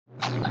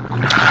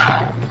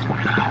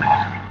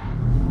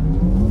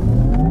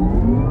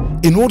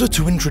In order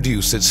to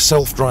introduce its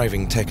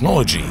self-driving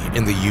technology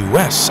in the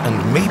US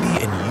and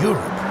maybe in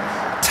Europe,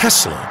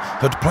 Tesla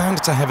had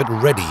planned to have it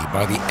ready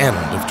by the end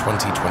of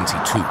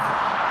 2022.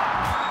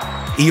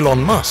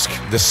 Elon Musk,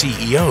 the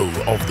CEO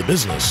of the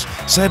business,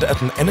 said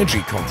at an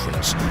energy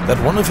conference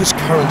that one of his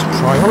current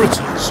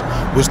priorities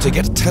was to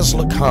get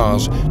Tesla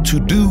cars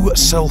to do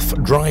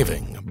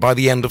self-driving by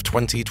the end of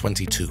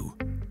 2022.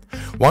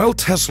 While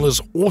Tesla's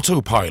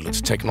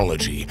Autopilot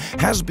technology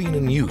has been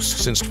in use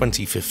since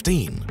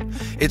 2015,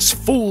 its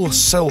full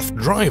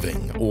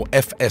self-driving, or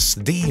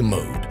FSD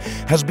mode,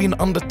 has been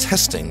under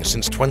testing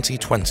since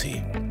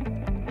 2020.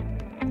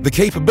 The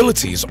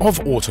capabilities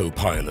of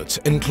Autopilot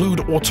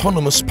include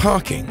autonomous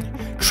parking,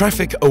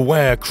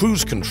 traffic-aware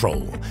cruise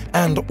control,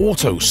 and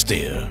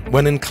autosteer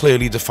when in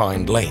clearly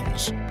defined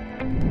lanes.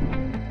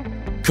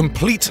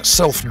 Complete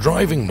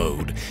self-driving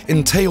mode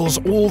entails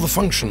all the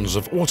functions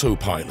of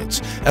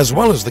Autopilot, as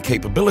well as the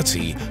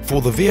capability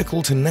for the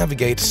vehicle to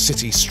navigate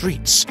city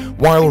streets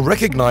while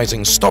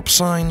recognizing stop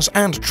signs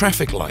and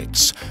traffic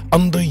lights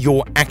under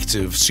your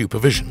active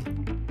supervision.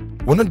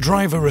 When a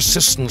driver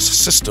assistance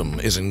system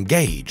is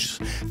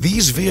engaged,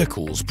 these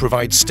vehicles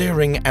provide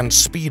steering and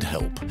speed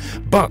help,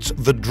 but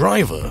the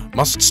driver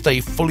must stay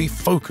fully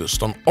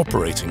focused on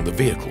operating the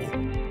vehicle.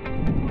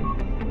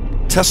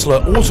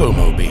 Tesla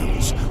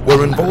automobiles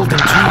were involved in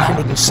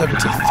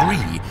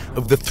 273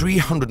 of the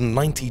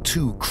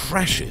 392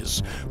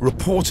 crashes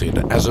reported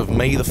as of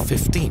May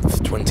 15,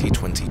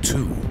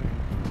 2022.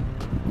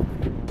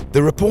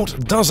 The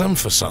report does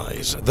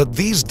emphasize that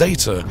these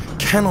data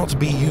cannot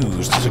be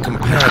used to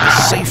compare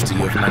the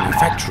safety of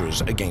manufacturers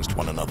against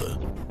one another,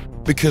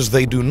 because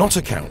they do not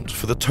account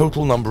for the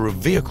total number of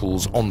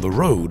vehicles on the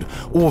road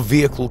or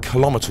vehicle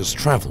kilometers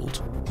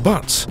traveled.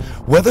 But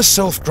whether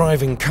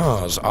self-driving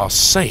cars are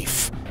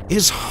safe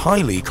is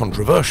highly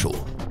controversial.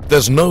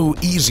 There's no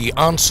easy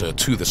answer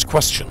to this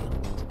question.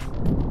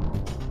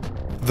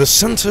 The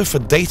Center for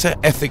Data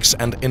Ethics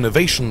and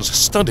Innovation's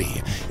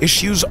study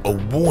issues a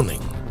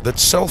warning that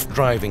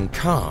self-driving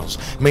cars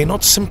may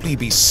not simply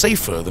be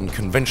safer than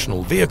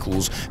conventional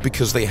vehicles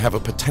because they have a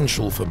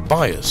potential for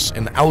bias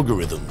in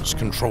algorithms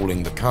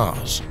controlling the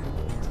cars.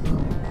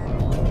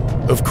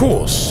 Of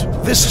course,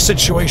 this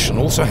situation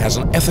also has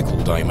an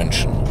ethical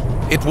dimension.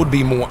 It would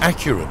be more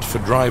accurate for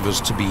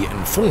drivers to be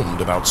informed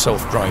about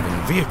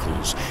self-driving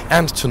vehicles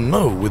and to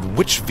know with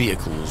which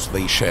vehicles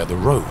they share the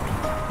road.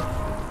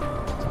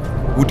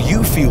 Would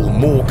you feel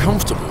more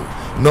comfortable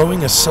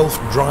knowing a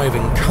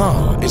self-driving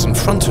car is in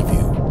front of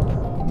you?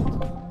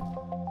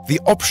 The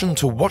option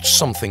to watch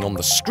something on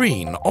the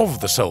screen of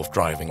the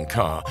self-driving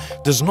car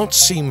does not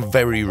seem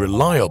very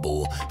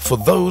reliable for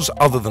those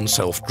other than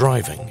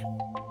self-driving.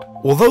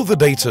 Although the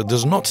data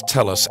does not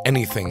tell us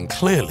anything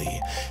clearly,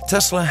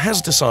 Tesla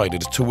has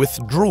decided to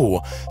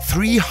withdraw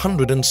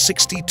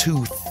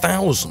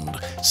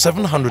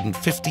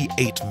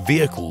 362,758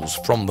 vehicles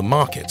from the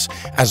market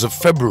as of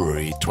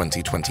February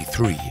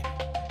 2023.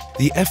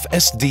 The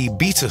FSD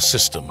beta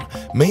system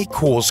may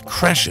cause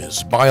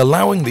crashes by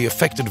allowing the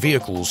affected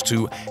vehicles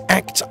to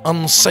act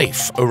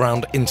unsafe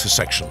around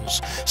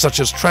intersections, such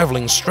as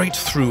traveling straight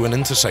through an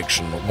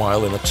intersection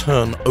while in a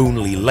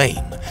turn-only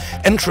lane,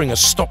 entering a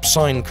stop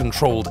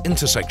sign-controlled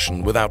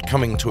intersection without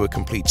coming to a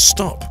complete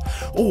stop,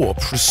 or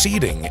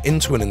proceeding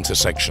into an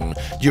intersection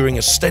during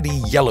a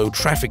steady yellow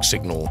traffic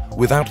signal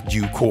without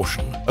due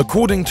caution.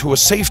 According to a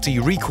safety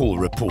recall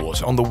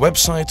report on the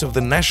website of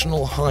the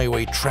National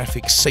Highway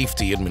Traffic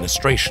Safety Administration,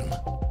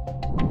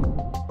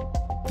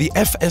 the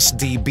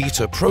FSD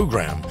beta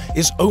program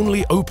is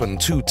only open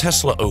to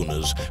Tesla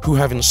owners who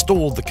have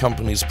installed the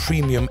company's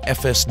premium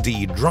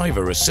FSD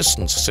driver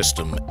assistance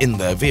system in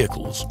their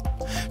vehicles.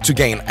 To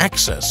gain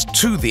access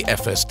to the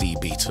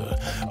FSD beta,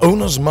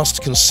 owners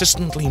must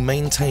consistently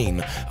maintain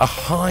a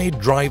high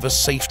driver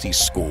safety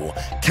score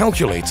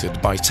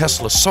calculated by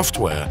Tesla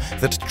software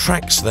that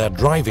tracks their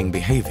driving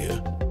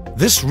behavior.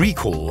 This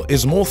recall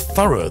is more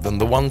thorough than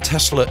the one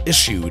Tesla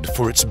issued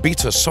for its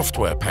beta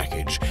software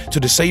package to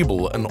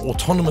disable an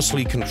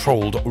autonomously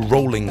controlled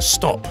rolling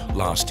stop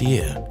last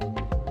year.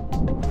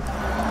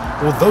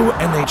 Although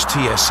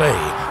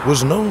NHTSA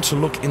was known to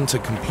look into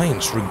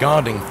complaints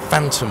regarding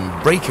phantom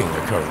braking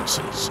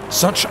occurrences,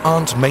 such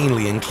aren't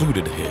mainly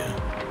included here.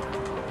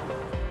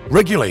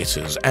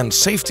 Regulators and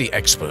safety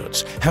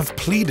experts have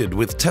pleaded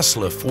with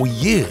Tesla for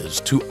years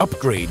to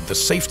upgrade the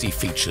safety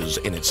features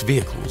in its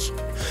vehicles.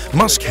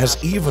 Musk has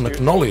even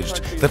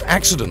acknowledged that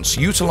accidents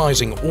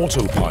utilizing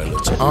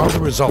Autopilot are the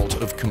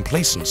result of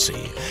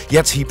complacency,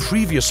 yet he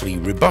previously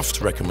rebuffed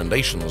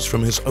recommendations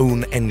from his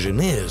own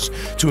engineers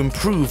to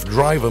improve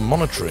driver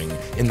monitoring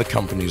in the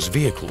company's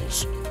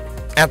vehicles.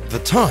 At the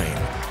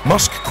time,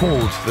 Musk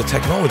called the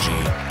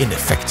technology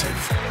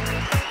ineffective.